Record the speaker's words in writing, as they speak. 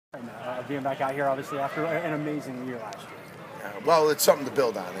Being back out here, obviously, after an amazing year last year. Well, it's something to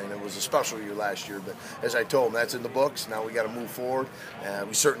build on, and it was a special year last year. But as I told them, that's in the books. Now we got to move forward.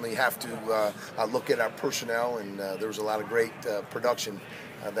 We certainly have to look at our personnel, and there was a lot of great production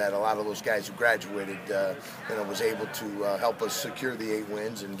that a lot of those guys who graduated, was able to help us secure the 8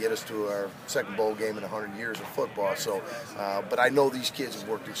 wins and get us to our second bowl game in 100 years of football. So, but I know these kids have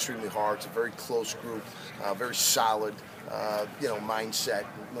worked extremely hard. It's a very close group, very solid. Mindset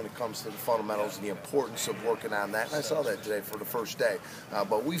when it comes to the fundamentals and the importance of working on that. And I saw that today for the first day.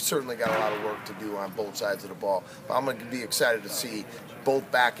 But we've certainly got a lot of work to do on both sides of the ball. But I'm going to be excited to see both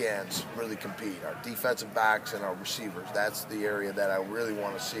back ends really compete. Our defensive backs and our receivers. That's the area that I really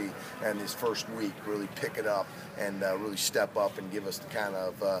want to see in this first week really pick it up and really step up and give us the kind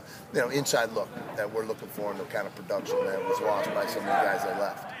of inside look that we're looking for and the kind of production that was lost by some of the guys that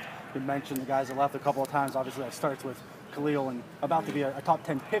left. You mentioned the guys that left a couple of times. Obviously, that starts with Khalil and about to be a top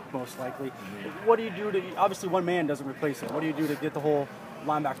 10 pick most likely. What do you do to, obviously one man doesn't replace him, what do you do to get the whole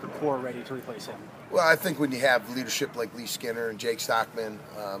linebacker core ready to replace him? Well, I think when you have leadership like Lee Skinner and Jake Stockman,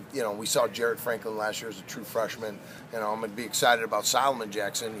 we saw Jarrett Franklin last year as a true freshman. I'm going to be excited about Solomon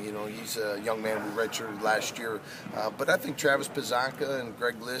Jackson. He's a young man we redshirted last year. But I think Travis Pizanka and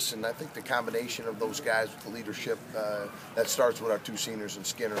Greg Liss, and I think the combination of those guys with the leadership that starts with our 2 seniors in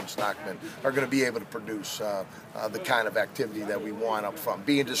Skinner and Stockman are going to be able to produce the kind of activity that we want up front.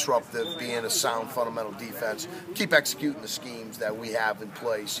 Being disruptive, being a sound fundamental defense, keep executing the schemes that we have in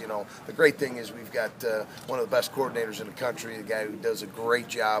place. The great thing is we've got one of the best coordinators in the country, the guy who does a great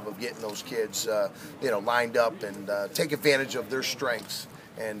job of getting those kids, lined up and take advantage of their strengths.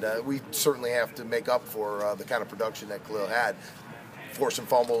 And we certainly have to make up for the kind of production that Khalil had, forcing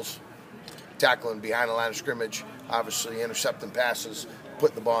fumbles, tackling behind the line of scrimmage, obviously intercepting passes,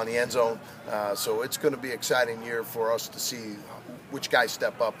 putting the ball in the end zone. So it's going to be an exciting year for us to see which guys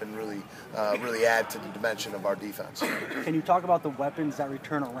step up and really add to the dimension of our defense. Can you talk about the weapons that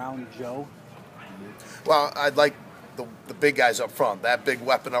return around Joe? Well, I'd like the big guys up front. That big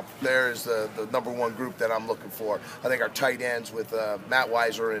weapon up there is the number one group that I'm looking for. I think our tight ends with Matt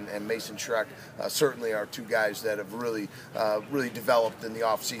Weiser and Mason Schreck certainly are 2 guys that have really developed in the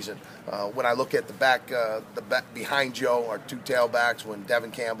offseason. When I look at the back behind Joe, our 2 tailbacks, when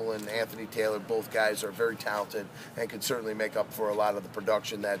Devin Campbell and Anthony Taylor, both guys are very talented and can certainly make up for a lot of the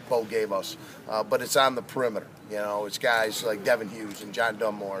production that Bo gave us. But it's on the perimeter. It's guys like Devin Hughes and John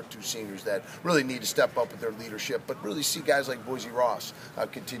Dunmore, 2 seniors that really need to step up with their leadership, but really see guys like Boise Ross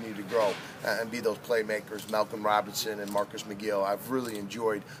continue to grow and be those playmakers, Malcolm Robinson and Marcus McGill. I've really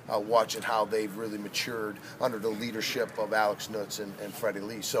enjoyed watching how they've really matured under the leadership of Alex Nutz and Freddie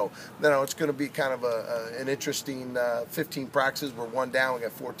Lee. So, it's going to be kind of an interesting 15 practices. We're 1 down, we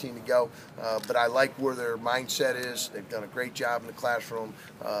got 14 to go, but I like where their mindset is. They've done a great job in the classroom.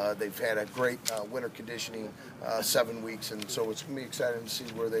 They've had a great winter conditioning 7 weeks, and so it's going to be exciting to see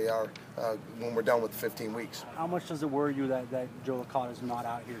where they are when we're done with the 15 weeks. How much does it worry you that Joe Licata is not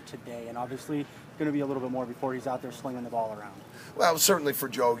out here today, and obviously going to be a little bit more before he's out there slinging the ball around? Well, certainly for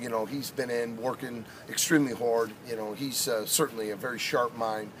Joe, he's been in working extremely hard. He's certainly a very sharp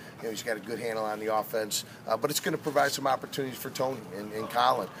mind. He's got a good handle on the offense, but it's going to provide some opportunities for Tony and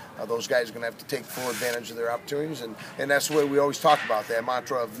Colin. Those guys are going to have to take full advantage of their opportunities, and that's the way we always talk about that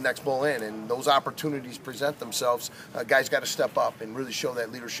mantra of next bowl in. And those opportunities present themselves. Guys got to step up and really show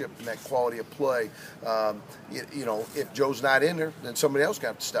that leadership and that quality of play. If Joe's not in there, then somebody else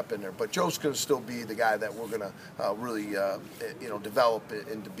got to step in there. But Joe's going to still be the guy that we're going to really develop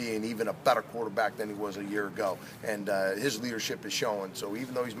into being even a better quarterback than he was a year ago. And his leadership is showing. So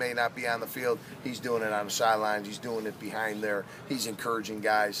even though he may not be on the field, he's doing it on the sidelines. He's doing it behind there. He's encouraging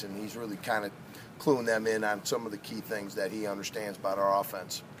guys, and he's really kind of cluing them in on some of the key things that he understands about our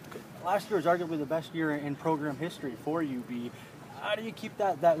offense. Last year was arguably the best year in program history for UB. How do you keep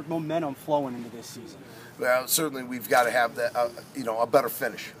that momentum flowing into this season? Well, certainly we've got to have that, a better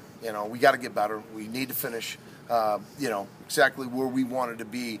finish. We got to get better. We need to finish, exactly where we wanted to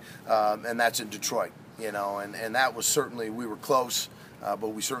be, and that's in Detroit. And that was certainly, we were close, but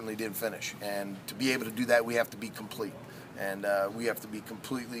we certainly didn't finish. And to be able to do that, we have to be complete. And we have to be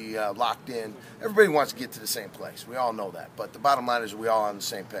completely locked in. Everybody wants to get to the same place. We all know that. But the bottom line is we're all on the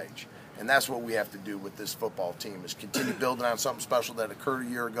same page. And that's what we have to do with this football team, is continue building on something special that occurred a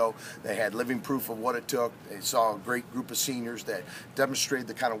year ago. They had living proof of what it took. They saw a great group of seniors that demonstrated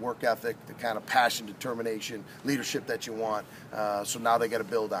the kind of work ethic, the kind of passion, determination, leadership that you want. So now they got to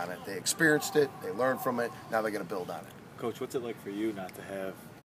build on it. They experienced it. They learned from it. Now they got to build on it. Coach, what's it like for you not to have